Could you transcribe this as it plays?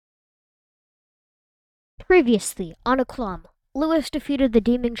Previously, on Aklum, Lewis defeated the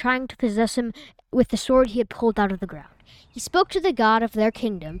demon trying to possess him with the sword he had pulled out of the ground. He spoke to the god of their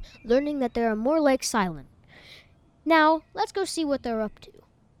kingdom, learning that there are more like Silent. Now, let's go see what they're up to.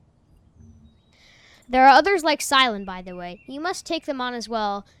 There are others like Silent, by the way. You must take them on as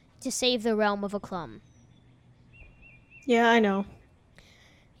well to save the realm of Aklum. Yeah, I know.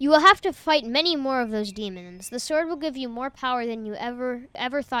 You will have to fight many more of those demons. The sword will give you more power than you ever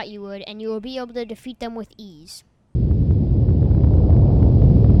thought you would, and you will be able to defeat them with ease.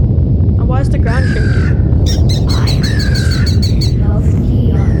 Why is the ground shaking? I am the of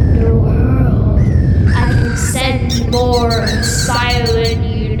the underworld. I can send more Silent,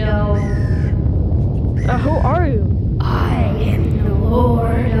 you know. Who are you? I am the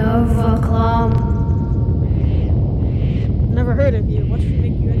Lord of Aklum. Never heard of you. What should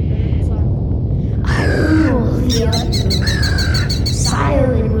make you any better than Silent? I rule the underworld.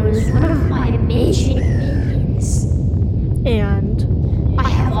 Silent was one of my magic minions. And I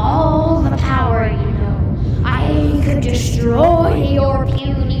have all the power, you know. I could destroy your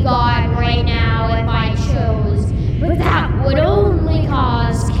puny god right now if I chose, but that would only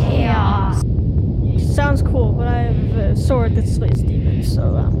cause chaos. sounds cool, but I have a sword that slays demons,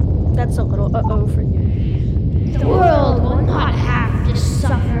 so that's a little uh-oh for you. The world will not have to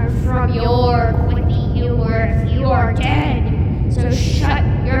suffer from your quippy humor if you are dead, so shut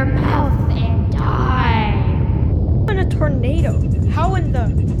your mouth and die. In a tornado. How in the...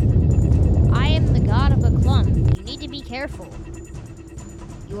 I am the god of Aklum. You need to be careful.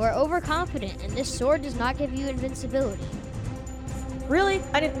 You are overconfident, and this sword does not give you invincibility. Really?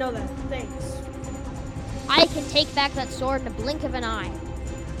 I didn't know that. Thanks. I can take back that sword in a blink of an eye.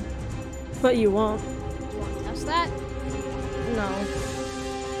 But you won't. Do you want to test that? No.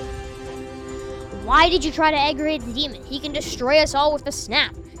 Why did you try to aggravate the demon? He can destroy us all with a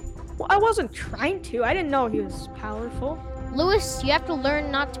snap. Well, I wasn't trying to. I didn't know he was powerful. Lewis, you have to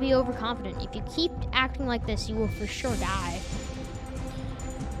learn not to be overconfident. If you keep acting like this, you will for sure die.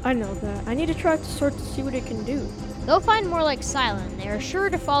 I know that. I need to try out the sword to see what it can do. Go find more like Silent. They are sure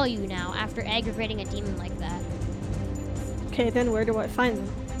to follow you now after aggravating a demon like that. Okay, then where do I find them?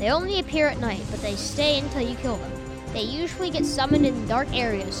 They only appear at night, but they stay until you kill them. They usually get summoned in dark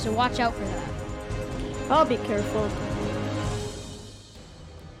areas, so watch out for that. I'll be careful.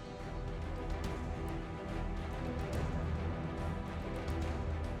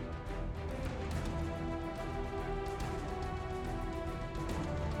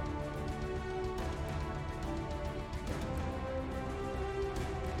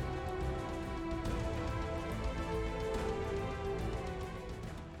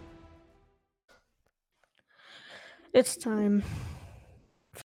 It's time.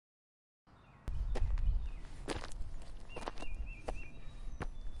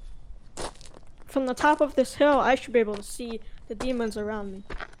 From the top of this hill, I should be able to see the demons around me.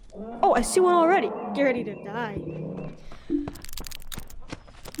 Oh, I see one already. Get ready to die.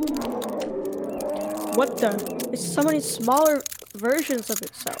 What the? It's so many smaller versions of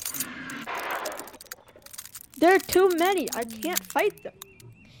itself. There are too many. I can't fight them.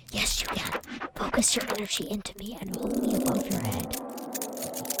 Yes, you can. Focus your energy into me and hold me above your head.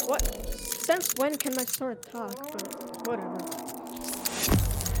 What? Since when can my sword talk? But whatever.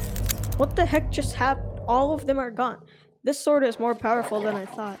 What the heck just happened? All of them are gone. This sword is more powerful than I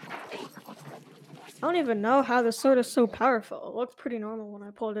thought. I don't even know how this sword is so powerful. It looked pretty normal when I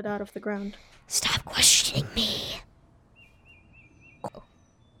pulled it out of the ground. Stop questioning me.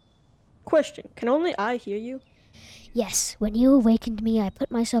 Question, can only I hear you? Yes, when you awakened me, I put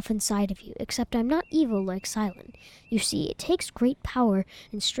myself inside of you, except I'm not evil like Silent. You see, it takes great power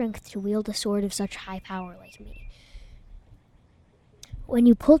and strength to wield a sword of such high power like me. When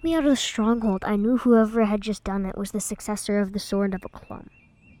you pulled me out of the stronghold, I knew whoever had just done it was the successor of the sword of Aklum.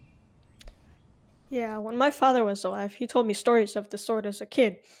 Yeah, when my father was alive, he told me stories of the sword as a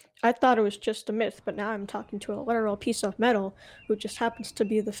kid. I thought it was just a myth, but now I'm talking to a literal piece of metal who just happens to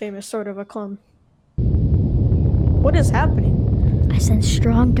be the famous sword of Aklum. What is happening? I sense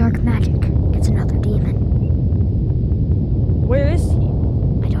strong dark magic. It's another demon. Where is he?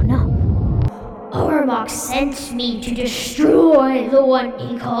 I don't know. Ormok sent me to destroy the one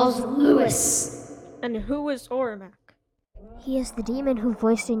he calls Lewis. And who is Ormac? He is the demon who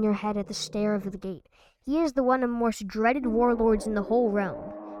voiced in your head at the stair of the gate. He is the one of the most dreaded warlords in the whole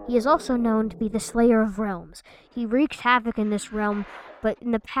realm. He is also known to be the Slayer of Realms. He wreaks havoc in this realm, but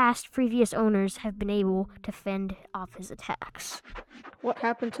in the past, previous owners have been able to fend off his attacks. What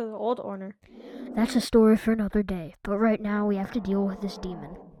happened to the old owner? That's a story for another day, but right now we have to deal with this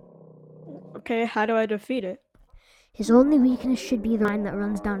demon. Okay, how do I defeat it? His only weakness should be the line that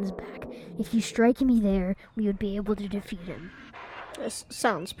runs down his back. If you strike me there, we would be able to defeat him. This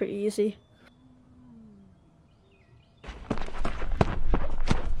sounds pretty easy.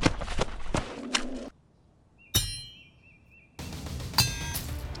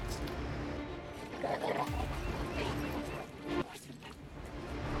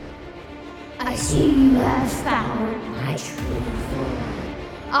 I see you have found my true form.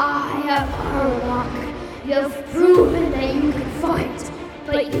 I have Harlock. You have proven that you can fight,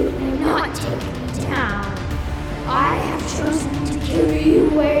 but you cannot take me down. I have chosen to kill you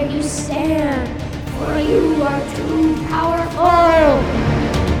where you stand, for you are too powerful.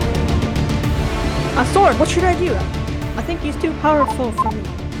 A sword, what should I do? I think he's too powerful for me.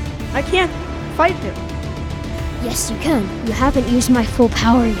 I can't fight him. Yes, you can. You haven't used my full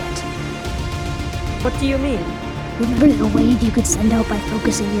power yet. What do you mean? Remember the wave you could send out by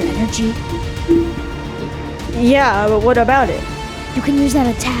focusing your energy? Yeah, but what about it? You can use that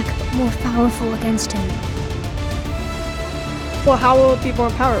attack, but more powerful against him. Well, how will it be more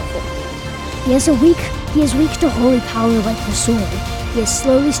powerful? He is weak to holy power like the sword. He has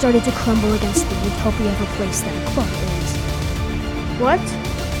slowly started to crumble against the utopia of a place that Aklum is. What?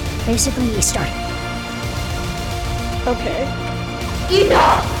 Basically, he started. Okay.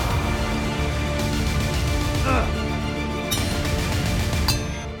 Enough!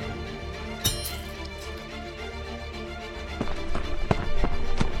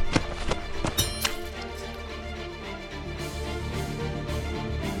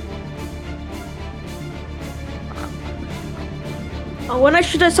 When I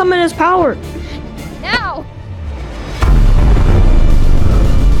should have summoned his power? Now!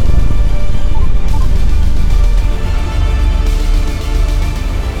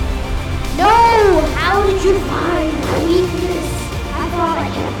 No! How did you find my weakness? I thought I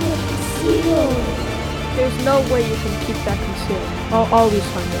kept it concealed. There's no way you can keep that concealed. I'll always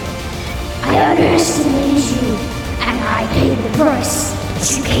find a way. I underestimated you, and I paid the price, but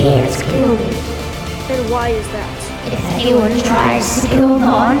you can't kill me. And why is that? If anyone tries to kill the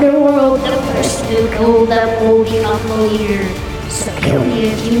underworld, the person who killed them will become the leader. So kill me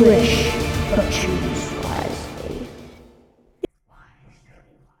if you wish, but choose